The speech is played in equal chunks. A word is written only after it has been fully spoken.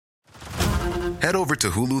Head over to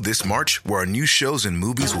Hulu this March, where our new shows and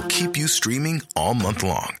movies will keep you streaming all month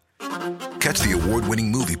long. Catch the award-winning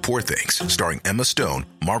movie Poor Things, starring Emma Stone,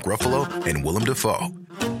 Mark Ruffalo, and Willem Dafoe.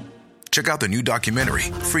 Check out the new documentary,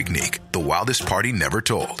 Freaknik, The Wildest Party Never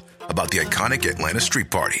Told, about the iconic Atlanta Street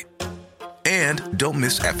Party. And don't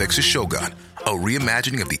miss FX's Shogun, a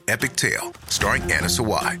reimagining of the epic tale, starring Anna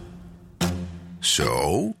Sawai.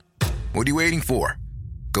 So, what are you waiting for?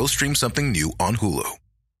 Go stream something new on Hulu.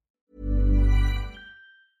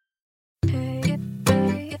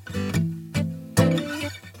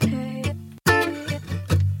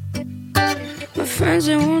 My friends,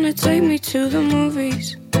 they wanna take me to the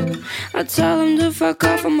movies. I tell them to fuck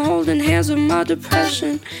off, I'm holding hands with my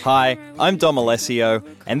depression. Hi, I'm Dom Alessio,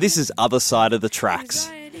 and this is Other Side of the Tracks.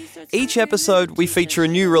 Each episode, we feature a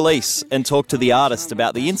new release and talk to the artist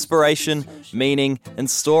about the inspiration, meaning, and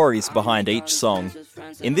stories behind each song.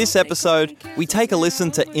 In this episode, we take a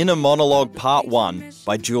listen to Inner Monologue Part 1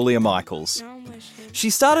 by Julia Michaels. She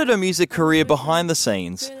started her music career behind the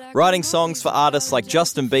scenes, writing songs for artists like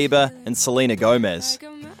Justin Bieber and Selena Gomez.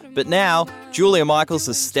 But now, Julia Michaels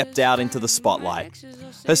has stepped out into the spotlight.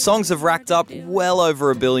 Her songs have racked up well over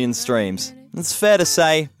 1 billion streams. It's fair to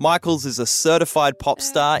say Michaels is a certified pop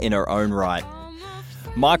star in her own right.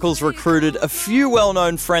 Michaels recruited a few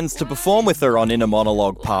well-known friends to perform with her on Inner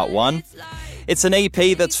Monologue Part 1. It's an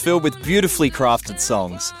EP that's filled with beautifully crafted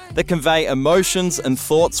songs that convey emotions and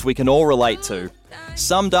thoughts we can all relate to,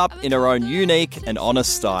 summed up in her own unique and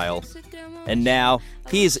honest style. And now,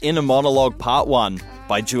 here's Inner Monologue Part 1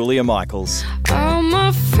 by Julia Michaels. All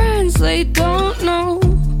my friends, they don't know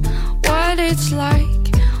what it's like.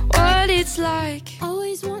 I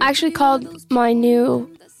actually called my new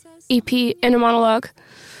EP Inner Monologue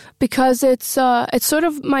because it's sort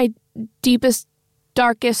of my deepest,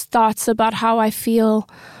 darkest thoughts about how I feel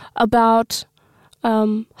about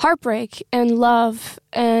heartbreak and love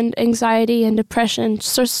and anxiety and depression,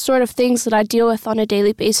 sort of things that I deal with on a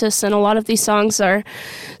daily basis. And a lot of these songs are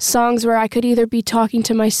songs where I could either be talking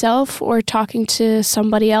to myself or talking to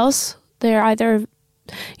somebody else. They're either,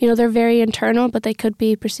 they're very internal, but they could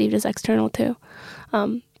be perceived as external too.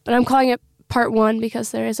 But I'm calling it Part 1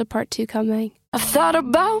 because there is a Part 2 coming. I've thought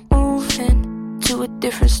about moving to a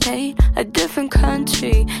different state, a different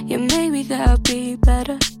country. Yeah, maybe that'll be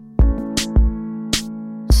better.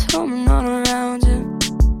 So I'm not around you.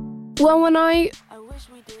 Well, when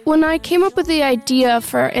I came up with the idea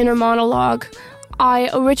for Inner Monologue, I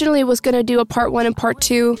originally was going to do a Part 1 and Part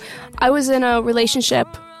 2. I was in a relationship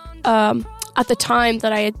at the time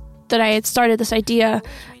that I had started this idea,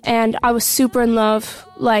 and I was super in love,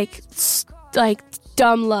 like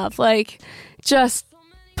dumb love, like just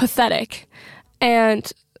pathetic.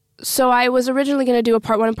 And so I was originally going to do a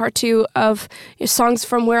Part 1 and Part 2 of songs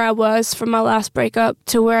from where I was, from my last breakup,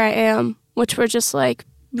 to where I am, which were just like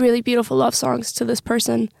really beautiful love songs to this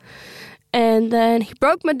person. And then he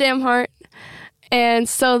broke my damn heart. And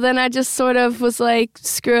so then I just sort of was like,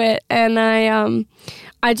 screw it. And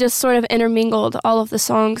I just sort of intermingled all of the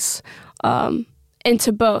songs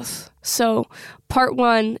into both. So Part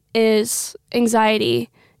 1 is Anxiety,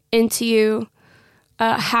 Into You,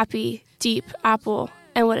 Happy, Deep, Apple,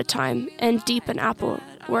 and What a Time. And Deep and Apple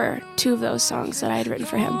were two of those songs that I had written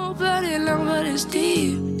for him.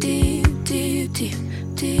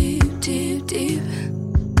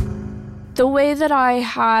 The way that I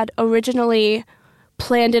had originally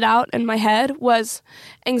planned it out in my head was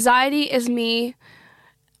Anxiety is me,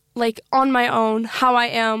 like on my own, how I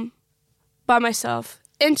am by myself.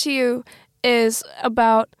 Into You is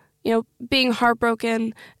about, being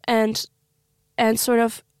heartbroken and sort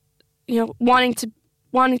of,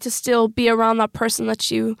 wanting to still be around that person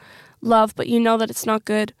that you love, but you know that it's not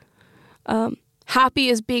good. Happy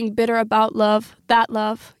is being bitter about love, that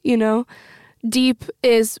love, Deep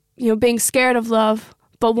is, being scared of love,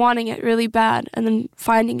 but wanting it really bad and then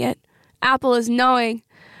finding it. Apple is knowing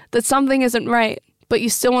that something isn't right, but you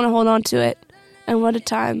still want to hold on to it. And What a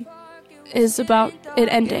Time is about it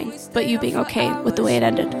ending, but you being okay with the way it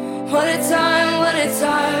ended. What a time, what a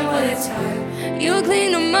time, what a time. You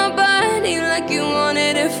cleaned up my body like you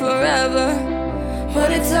wanted it forever.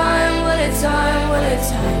 What a time, what a time, what a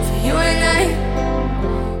time for you and I.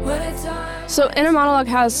 What a time. So Inner Monologue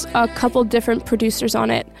has a couple different producers on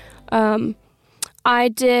it. I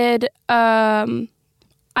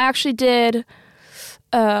actually did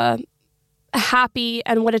Happy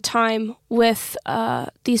and What a Time with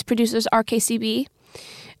these producers, RKCB.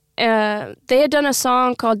 They had done a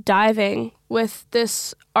song called Diving with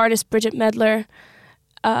this artist, Bridget Medler,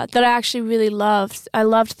 that I actually really loved. I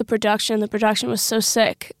loved the production. The production was so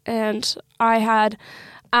sick. And I had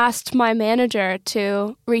asked my manager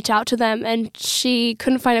to reach out to them, and she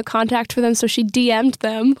couldn't find a contact for them, so she DM'd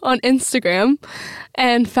them on Instagram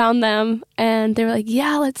and found them, and they were like,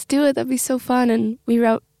 yeah, let's do it. That'd be so fun. And we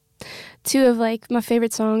wrote 2 of like my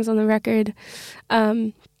favorite songs on the record.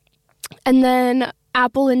 And then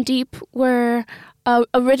Apple and Deep were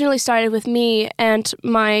originally started with me and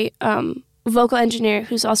my vocal engineer,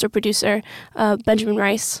 who's also a producer, Benjamin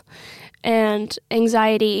Rice. And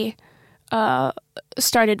Anxiety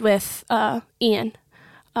started with Ian.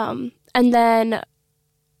 And then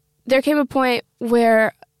there came a point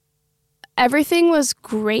where everything was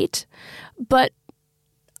great, but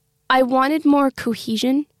I wanted more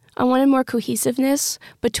cohesion. I wanted more cohesiveness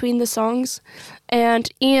between the songs. And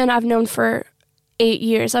Ian, I've known for 8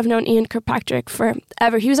 years. I've known Ian Kirkpatrick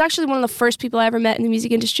forever. He was actually one of the first people I ever met in the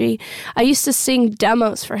music industry. I used to sing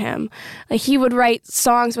demos for him. Like, he would write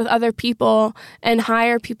songs with other people and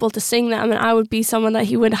hire people to sing them, and I would be someone that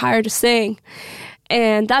he would hire to sing.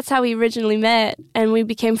 And that's how we originally met, and we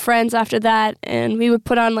became friends after that, and we would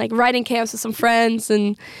put on like writing camps with some friends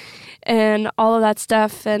and all of that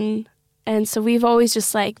stuff, and so we've always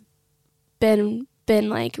just like been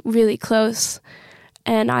like really close.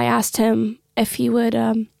 And I asked him if he would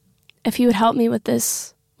help me with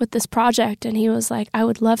this project, and he was like, I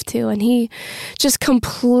would love to. And he just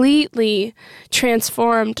completely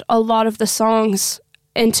transformed a lot of the songs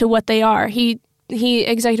into what they are. He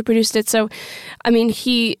executive produced it, so I mean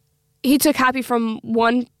he took Happy from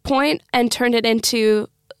one point and turned it into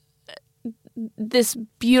this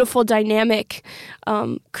beautiful dynamic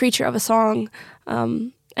creature of a song,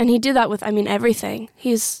 and he did that with everything.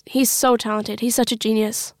 He's so talented. He's such a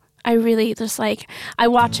genius. I really just like, I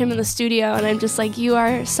watch him in the studio and I'm just like, you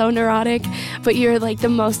are so neurotic, but you're like the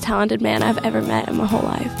most talented man I've ever met in my whole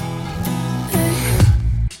life.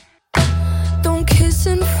 Don't kiss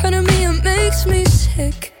in front of me, it makes me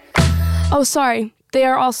sick. Oh, sorry. They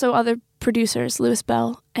are also other producers, Louis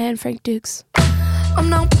Bell and Frank Dukes.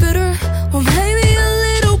 I'm not bitter, well maybe a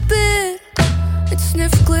little bit. I'd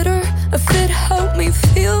sniff glitter if it helped me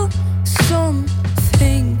feel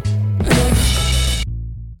something.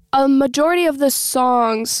 A majority of the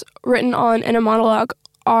songs written on Inner Monologue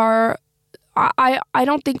are, I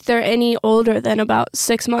don't think they're any older than about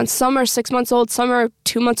 6 months. Some are 6 months old, some are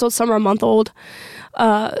 2 months old, some are a month old.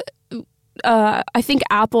 I think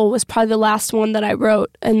Apple was probably the last one that I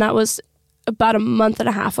wrote, and that was about a month and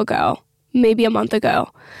a half ago, maybe a month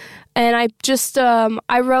ago. And I just,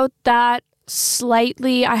 I wrote that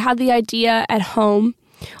slightly. I had the idea at home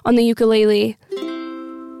on the ukulele,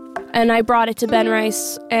 and I brought it to Ben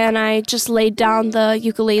Rice, and I just laid down the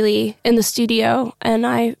ukulele in the studio. And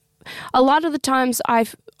a lot of the times I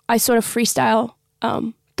sort of freestyle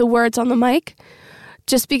the words on the mic,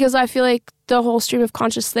 just because I feel like the whole stream of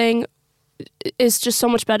conscious thing is just so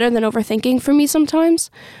much better than overthinking for me sometimes.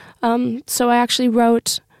 So I actually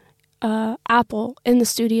wrote Apple in the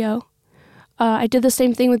studio. I did the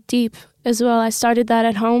same thing with Deep as well. I started that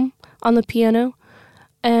at home on the piano,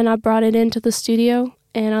 and I brought it into the studio,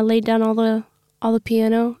 and I laid down all the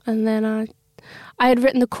piano, and then I had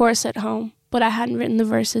written the chorus at home, but I hadn't written the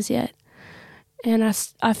verses yet. And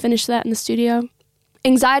I finished that in the studio.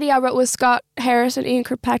 Anxiety I wrote with Scott Harris and Ian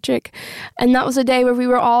Kirkpatrick, and that was a day where we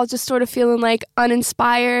were all just sort of feeling like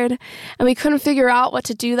uninspired, and we couldn't figure out what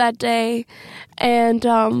to do that day. And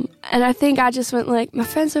I think I just went like, my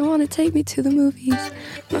friends don't want to take me to the movies.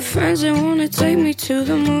 My friends don't want to take me to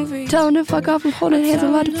the movies. Tell them to fuck off, I'm holding hands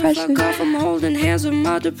with my depression. Fuck off, I'm holding hands with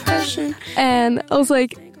my depression. And I was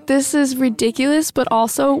like, this is ridiculous, but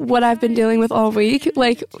also what I've been dealing with all week.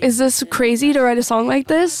 Like, is this crazy to write a song like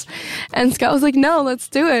this? And Scott was like, no, let's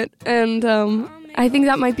do it. And I think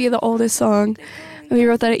that might be the oldest song. And we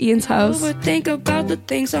wrote that at Ian's house. Think about the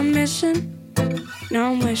things I'm missing.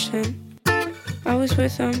 Now I'm wishing I was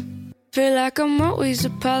with him. Feel like I'm always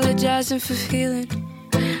apologizing for feeling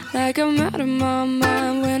like I'm out of my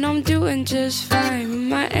mind when I'm doing just fine.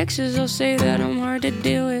 My exes will say that I'm hard to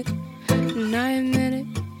deal with, and I admit it.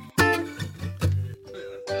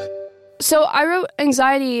 So I wrote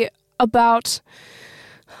Anxiety about,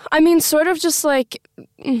 sort of just like,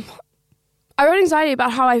 I wrote Anxiety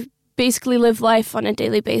about how I basically live life on a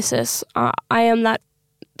daily basis. I am that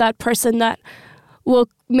person that will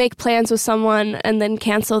make plans with someone and then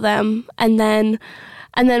cancel them, and then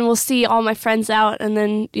we'll see all my friends out and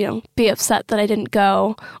then, be upset that I didn't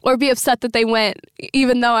go, or be upset that they went,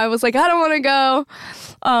 even though I was like, I don't want to go.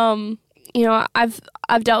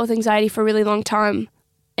 I've dealt with anxiety for a really long time.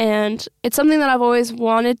 And it's something that I've always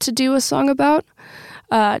wanted to do a song about,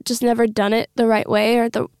 just never done it the right way or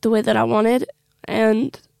the way that I wanted.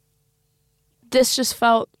 And this just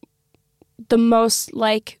felt the most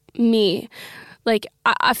like me. Like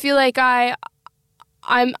I feel like I'm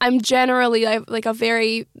generally like a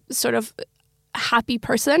very sort of happy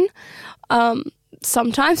person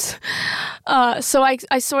sometimes. So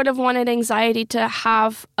I sort of wanted Anxiety to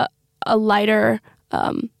have a lighter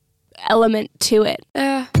element to it.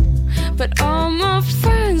 But all my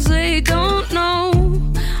friends, they don't know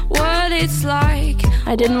what it's like.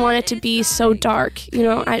 I didn't want it to be so dark, you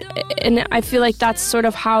know, and I feel like that's sort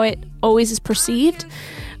of how it always is perceived.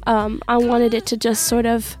 I wanted it to just sort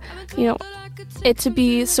of, you know, it to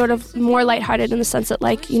be sort of more lighthearted in the sense that,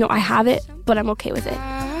 like, you know, I have it, but I'm okay with it.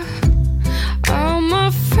 All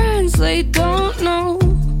my friends, they don't know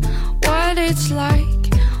what it's like.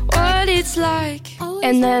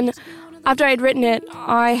 And then after I'd written it,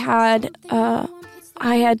 I had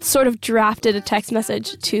sort of drafted a text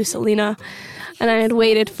message to Selena, and I had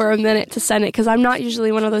waited for a minute to send it because I'm not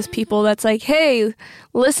usually one of those people that's like, hey,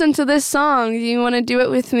 listen to this song. Do you want to do it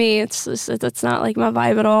with me? That's not like my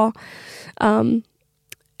vibe at all. And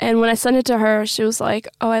when I sent it to her, she was like,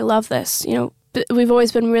 oh, I love this. You know, we've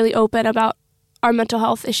always been really open about our mental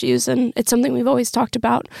health issues, and it's something we've always talked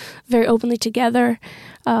about very openly together.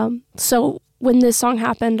 So when this song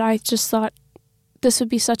happened, I just thought this would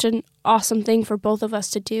be such an awesome thing for both of us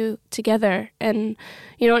to do together. And,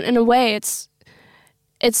 you know, in a way, it's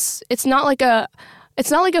not like a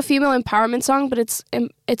female empowerment song, but it's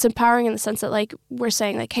empowering in the sense that, like, we're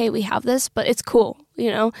saying, like, hey, we have this, but it's cool,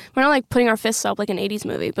 you know? We're not, like, putting our fists up like an 80s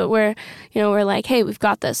movie, but we're like, hey, we've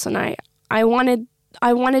got this. And I wanted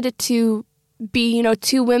it to be, you know,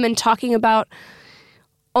 two women talking about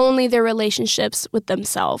only their relationships with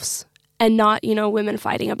themselves and not, you know, women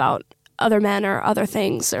fighting about other men or other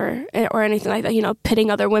things or anything like that, you know,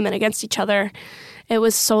 pitting other women against each other. It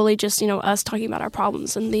was solely just, you know, us talking about our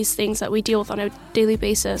problems and these things that we deal with on a daily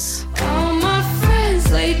basis. All my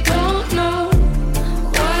friends, they don't know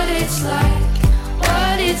what it's like,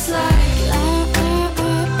 what it's like.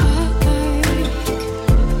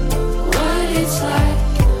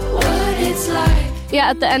 Yeah,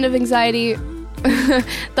 at the end of Anxiety,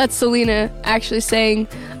 that's Selena actually saying,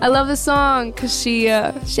 I love this song, because she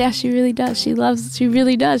really does. She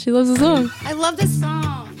really does. She loves the song. I love this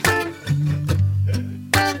song.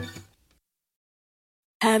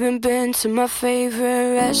 Haven't been to my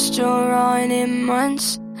favorite restaurant in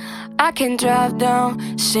months. I can drive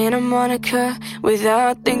down Santa Monica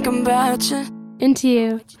without thinking about you. Into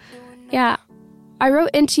You. Yeah. I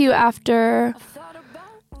wrote Into You after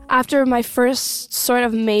my first sort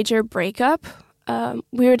of major breakup.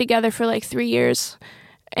 We were together for like 3 years.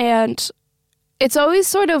 And it's always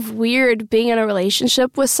sort of weird being in a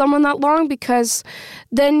relationship with someone that long, because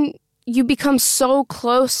then you become so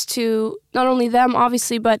close to not only them,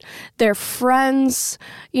 obviously, but their friends,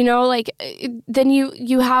 you know, like then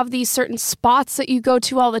you have these certain spots that you go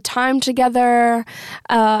to all the time together.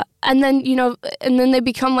 And then, you know, and then they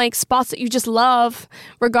become like spots that you just love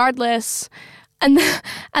regardless. And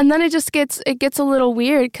then it just gets a little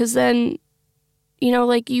weird, because then, you know,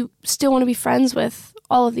 like you still want to be friends with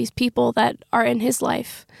all of these people that are in his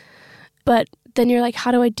life. But then you're like,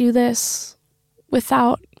 how do I do this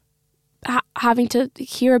without having to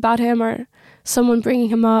hear about him or someone bringing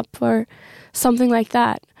him up or something like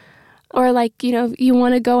that? Or like, you know, you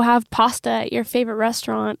want to go have pasta at your favorite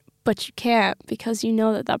restaurant, but you can't because you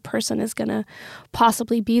know that person is going to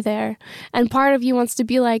possibly be there. And part of you wants to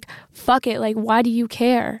be like, fuck it, like, why do you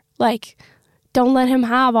care? Like, don't let him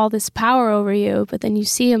have all this power over you. But then you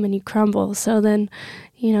see him and you crumble. So then,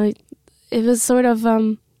 you know, it was sort of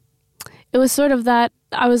that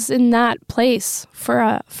I was in that place for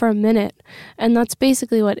a minute. And that's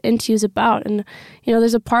basically what Into You is about. And, you know,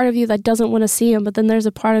 there's a part of you that doesn't want to see him, but then there's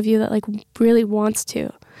a part of you that, like, really wants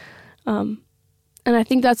to. And I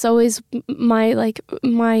think that's always my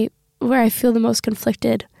where I feel the most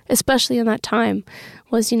conflicted, especially in that time,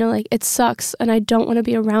 was, you know, like, it sucks and I don't want to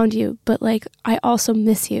be around you, but, like, I also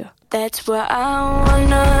miss you. That's what I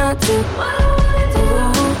wanna do.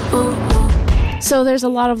 So there's a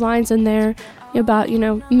lot of lines in there about, you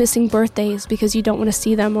know, missing birthdays because you don't want to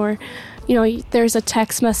see them, or, you know, there's a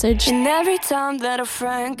text message. And every time that a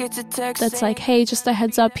friend gets a text that's like, hey, just a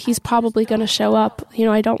heads up, he's probably going to show up. You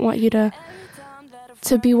know, I don't want you to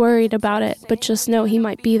be worried about it, but just know he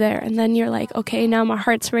might be there. And then you're like, okay, now my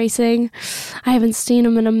heart's racing. I haven't seen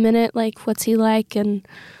him in a minute. Like, what's he like? And,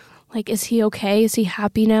 like, is he okay? Is he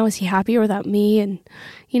happy now? Is he happier without me? And,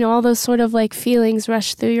 you know, all those sort of, like, feelings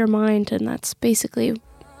rush through your mind, and that's basically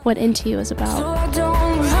what Into You is about. So I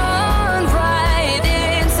don't run right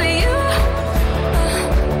into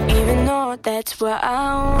you, even though that's what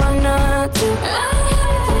I wanna do.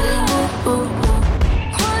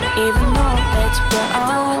 Even though that's what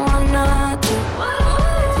I wanna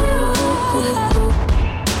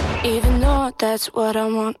do. Even though that's what I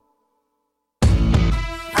want.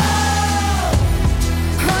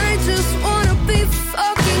 I just wanna be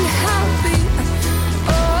fucking happy.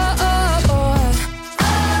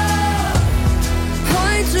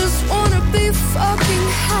 I just wanna be fucking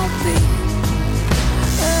happy.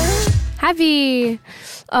 Happy.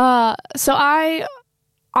 So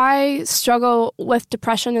I struggle with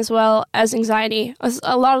depression as well as anxiety.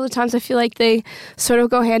 A lot of the times I feel like they sort of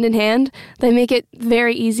go hand in hand. They make it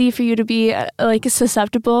very easy for you to be like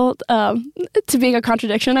susceptible to being a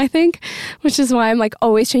contradiction, I think, which is why I'm like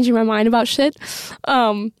always changing my mind about shit.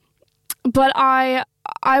 But I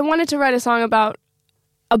wanted to write a song about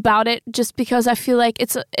it just because I feel like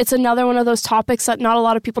it's another one of those topics that not a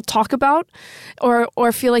lot of people talk about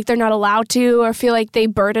or feel like they're not allowed to, or feel like they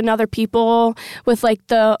burden other people with like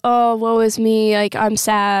the, oh, woe is me, like I'm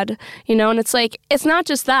sad, you know. And it's like, it's not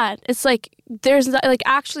just that. It's like there's like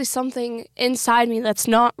actually something inside me that's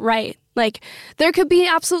not right. Like, there could be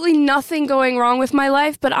absolutely nothing going wrong with my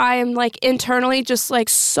life, but I am, like, internally just, like,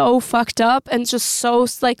 so fucked up and just so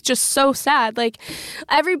sad. Like,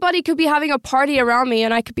 everybody could be having a party around me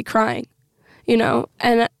and I could be crying, you know?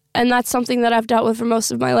 And that's something that I've dealt with for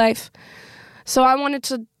most of my life. So I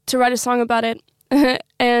wanted to write a song about it.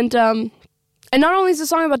 And not only is the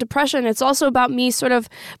song about depression, it's also about me sort of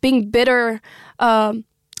being bitter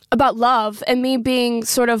about love, and me being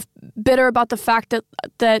sort of bitter about the fact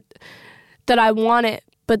that I want it,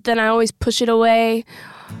 but then I always push it away.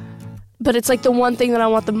 But it's like the one thing that I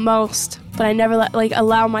want the most, but I never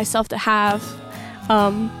allow myself to have.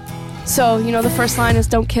 So, you know, the first line is,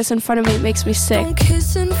 don't kiss in front of me, it makes me sick. Don't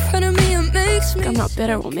kiss in front of me, it makes me I'm not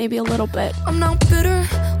bitter, well, maybe a little bit. I'm not bitter,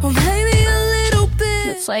 well, maybe a little bit.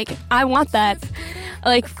 It's like, I want that.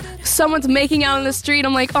 Like, someone's making out in the street,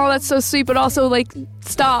 I'm like, oh, that's so sweet, but also, like,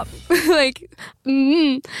 stop. Like,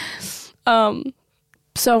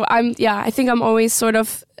 So I think I'm always sort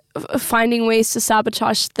of finding ways to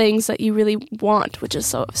sabotage things that you really want, which is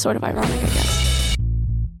sort of ironic, I guess.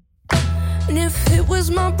 And if it was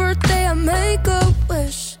my birthday, I'd make a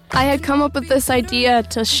wish. I had come up with this idea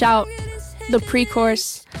to shout the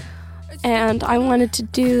pre-chorus, and I wanted to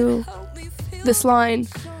do this line.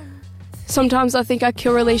 Sometimes I think I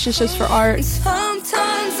kill relationships for art.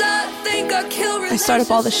 Sometimes I think I kill relationships. I start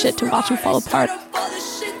up all the shit to watch them fall apart.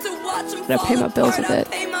 And I pay my bills with it.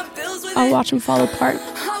 I'll watch them fall apart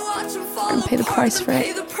and pay the price for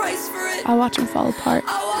it. I'll watch them fall apart.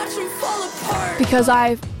 Because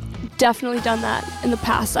I've definitely done that in the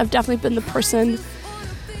past. I've definitely been the person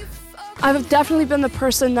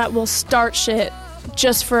that will start shit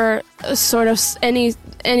just for sort of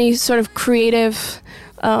any sort of creative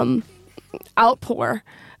outpour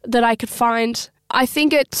that I could find. I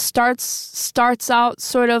think it starts out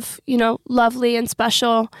sort of, you know, lovely and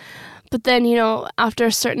special, but then, you know, after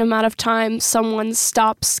a certain amount of time, someone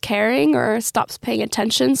stops caring or stops paying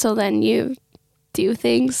attention, so then you do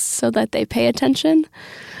things so that they pay attention,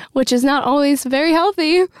 which is not always very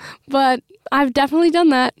healthy, but I've definitely done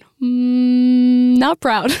that. Not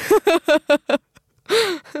proud.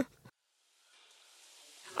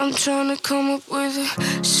 I'm trying to come up with a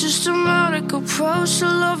systematic approach to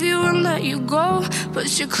love you and let you go,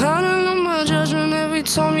 but you're clouding on my judgment every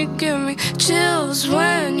time you give me chills.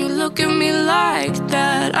 When you look at me like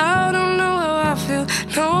that, I don't know how I feel.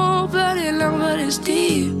 Nobody knows, but it's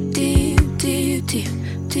deep, deep, deep, deep,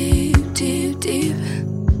 deep, deep, deep.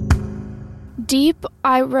 Deep,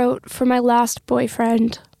 I wrote for my last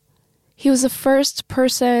boyfriend. He was the first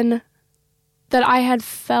person that I had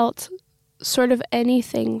felt sort of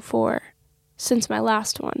anything for since my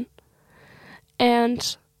last one.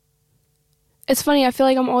 And it's funny, I feel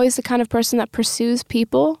like I'm always the kind of person that pursues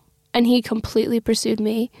people, and he completely pursued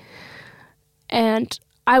me. And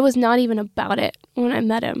I was not even about it when I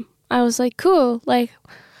met him. I was like, cool, like,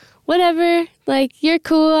 whatever, like, you're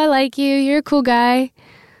cool, I like you, you're a cool guy.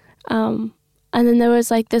 And then there was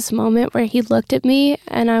like this moment where he looked at me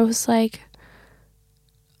and I was like,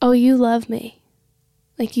 oh, you love me.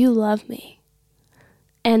 Like, you love me.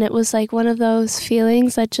 And it was like one of those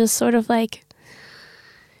feelings that just sort of like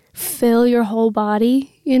fill your whole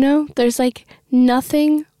body, you know? There's like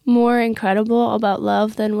nothing more incredible about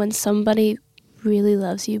love than when somebody really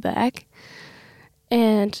loves you back.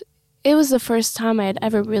 And it was the first time I had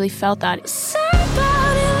ever really felt that. Somebody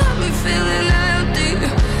let me feeling empty.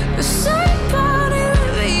 Somebody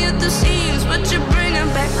let me at the seams, but you're bringing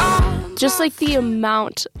back on. Just like the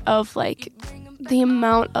amount of love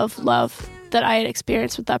that I had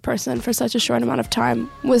experienced with that person for such a short amount of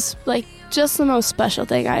time was like just the most special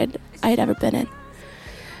thing I had ever been in.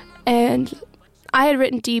 And I had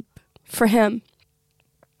written deep for him,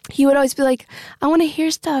 he would always be like, I want to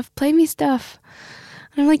hear stuff, play me stuff.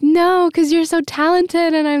 And I'm like, no, because you're so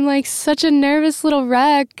talented, and I'm like such a nervous little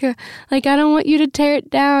wreck. Like, I don't want you to tear it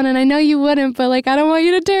down, and I know you wouldn't, but like, I don't want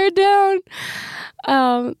you to tear it down.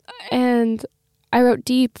 And I wrote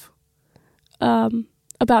deep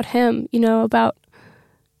about him, you know, about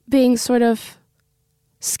being sort of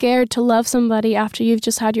scared to love somebody after you've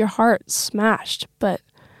just had your heart smashed, but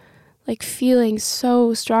like feeling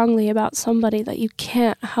so strongly about somebody that you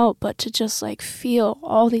can't help but to just like feel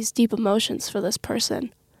all these deep emotions for this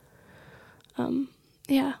person.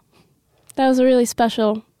 Yeah, that was a really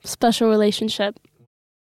special relationship.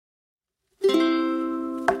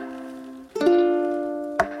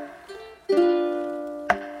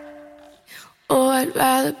 Oh, I'd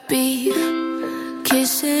rather be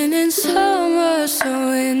kissing in summer,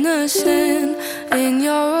 so innocent, in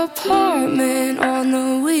your apartment on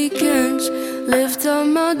the weekends. Lift up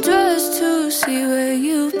my dress to see where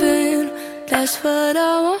you've been. That's what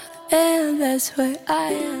I want, and that's where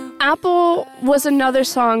I am. Apple was another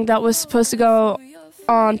song that was supposed to go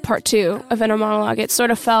on part 2 of Inner Monologue. It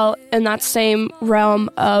sort of fell in that same realm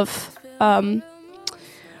of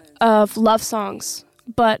love songs.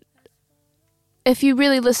 But if you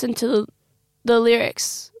really listen to the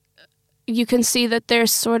lyrics, you can see that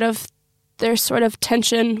there's sort of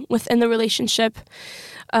tension within the relationship.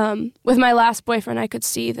 With my last boyfriend, I could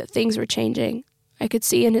see that things were changing. I could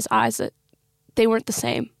see in his eyes that they weren't the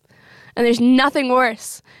same. And there's nothing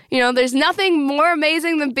worse. You know, there's nothing more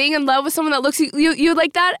amazing than being in love with someone that looks at you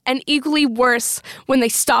like that, and equally worse when they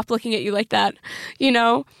stop looking at you like that, you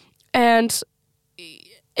know? And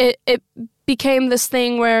it became this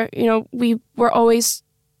thing where, you know, we were always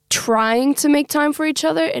trying to make time for each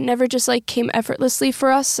other. It never just like came effortlessly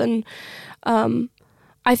for us. And I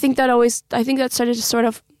think that started to sort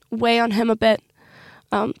of weigh on him a bit,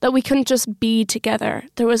 that we couldn't just be together.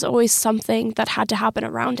 There was always something that had to happen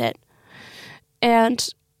around it. And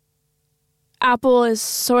Apple is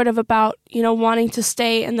sort of about, you know, wanting to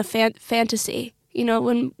stay in the fantasy. You know,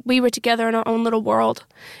 when we were together in our own little world,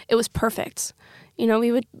 it was perfect. You know,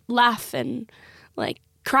 we would laugh and like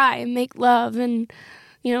cry and make love and,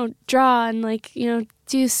 you know, draw and like, you know,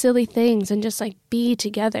 do silly things and just like be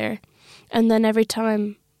together. And then every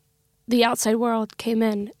time the outside world came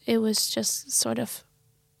in, it was just sort of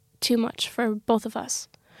too much for both of us.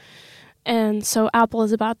 And so Apple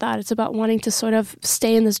is about that. It's about wanting to sort of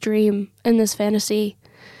stay in this dream, in this fantasy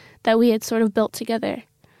that we had sort of built together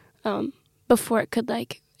before it could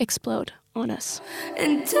like explode on us.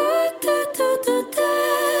 And the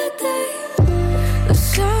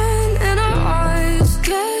sun in our eyes,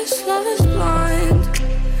 guess love is blind.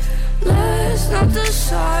 Let's not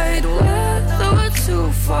decide whether we're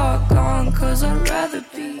too far gone, 'cause I'd rather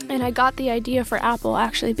be. And I got the idea for Apple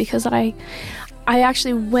actually because I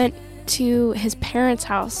actually went to his parents'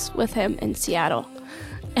 house with him in Seattle.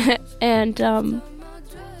 And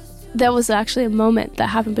that was actually a moment that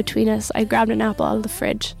happened between us. I grabbed an apple out of the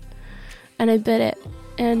fridge and I bit it,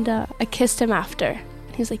 and I kissed him after.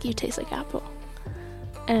 And he was like, "You taste like apple."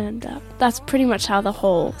 And that's pretty much how the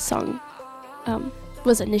whole song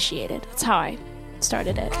was initiated. That's how I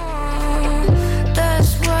started it.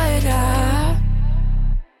 That's what I...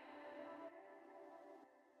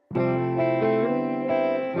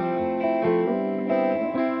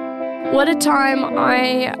 What a Time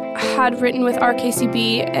I had written with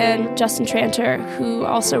RKCB and Justin Tranter, who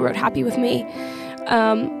also wrote Happy With Me.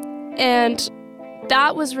 And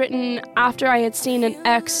that was written after I had seen an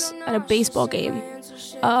ex at a baseball game.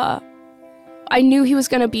 I knew he was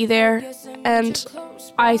going to be there, and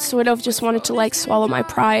I sort of just wanted to like swallow my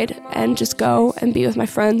pride and just go and be with my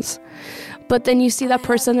friends. But then you see that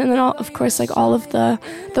person, and then of course like all of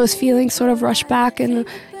those feelings sort of rush back, and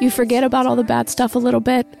you forget about all the bad stuff a little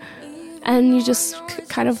bit. And you just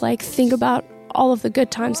kind of like think about all of the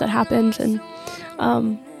good times that happened. And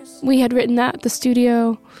we had written that at the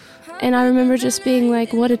studio. And I remember just being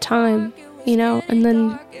like, what a time, you know, and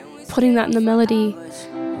then putting that in the melody.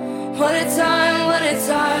 What a time, what a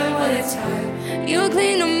time, what a time. You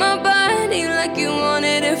cleaned up my body like you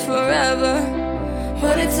wanted it forever.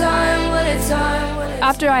 What a time, what a time, what a time.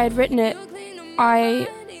 After I had written it, I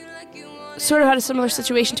sort of had a similar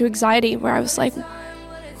situation to Anxiety, where I was like,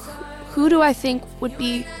 who do I think would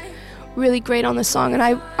be really great on this song? And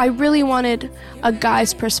I really wanted a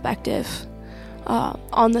guy's perspective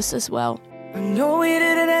on this as well. I know we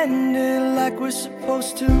didn't end it like we're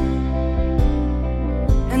supposed to, and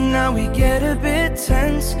now we get a bit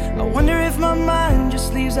tense. I wonder if my mind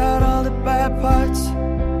just leaves out all the bad parts.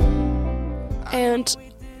 And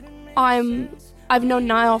I'm I've known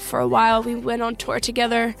Niall for a while. We went on tour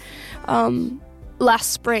together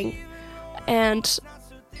last spring, and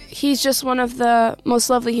he's just one of the most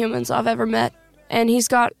lovely humans I've ever met, and he's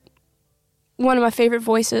got one of my favorite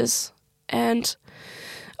voices. And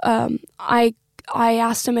I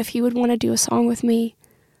asked him if he would want to do a song with me,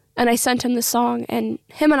 and I sent him the song, and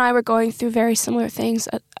him and I were going through very similar things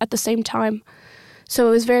at the same time, so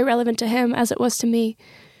it was very relevant to him as it was to me.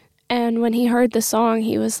 And when he heard the song,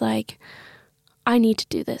 he was like, I need to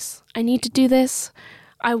do this. I need to do this.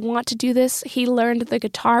 I want to do this. He learned the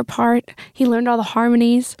guitar part. He learned all the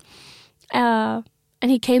harmonies. And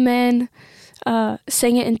he came in,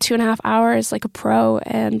 sang it in 2.5 hours like a pro.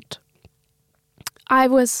 And I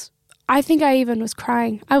think I even was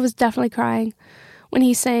crying. I was definitely crying when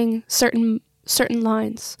he sang certain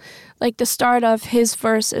lines. Like the start of his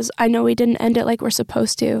verse is, I know we didn't end it like we're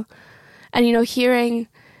supposed to. And, you know, hearing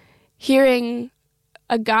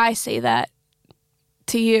a guy say that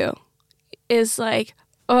to you is like,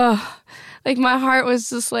 oh, like my heart was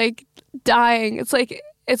just like dying. It's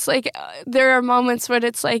like there are moments when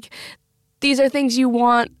it's like, these are things you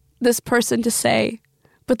want this person to say,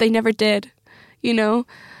 but they never did, you know?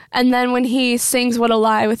 And then when he sings What a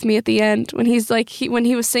Lie with me at the end, when when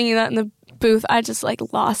he was singing that in the booth, I just like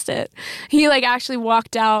lost it. He like actually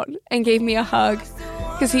walked out and gave me a hug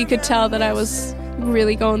because he could tell that I was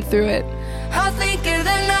really going through it. I think of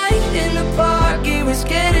the night in the park, it was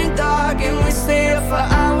getting dark and we stayed up for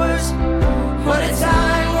hours. What a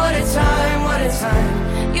time, what a time, what a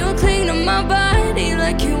time. You cling to my body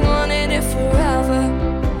like you wanted it forever.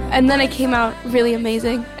 And then it came out really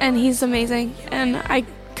amazing, and he's amazing, and I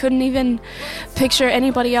couldn't even picture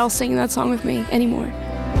anybody else singing that song with me anymore.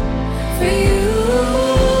 For you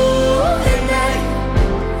and I,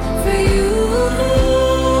 for you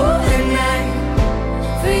and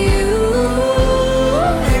I, for you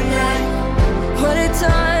and I. What a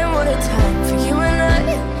time for you and I.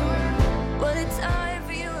 What a time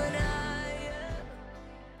for you and I.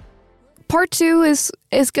 Part 2 is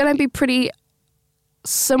going to be pretty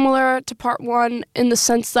similar to part 1 in the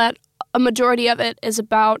sense that a majority of it is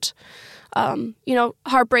about,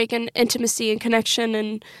 heartbreak and intimacy and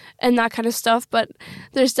connection and that kind of stuff. But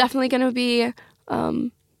there's definitely going to be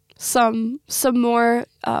some more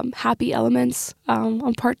happy elements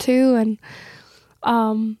on part 2, and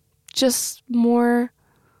just more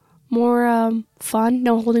fun,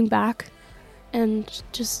 no holding back, and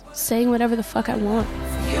just saying whatever the fuck I want.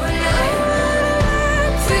 You and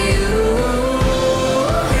I, for you.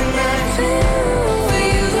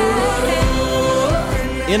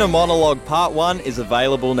 Inner Monologue Part 1 is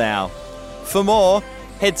available now. For more,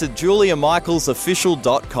 head to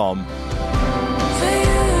juliamichaelsofficial.com.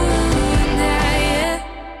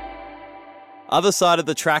 Other Side of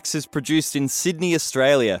the Tracks is produced in Sydney,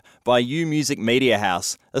 Australia by U Music Media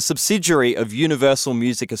House, a subsidiary of Universal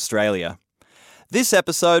Music Australia. This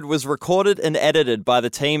episode was recorded and edited by the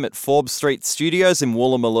team at Forbes Street Studios in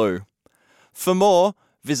Woolloomooloo. For more,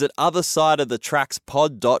 visit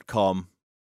othersideofthetrackspod.com.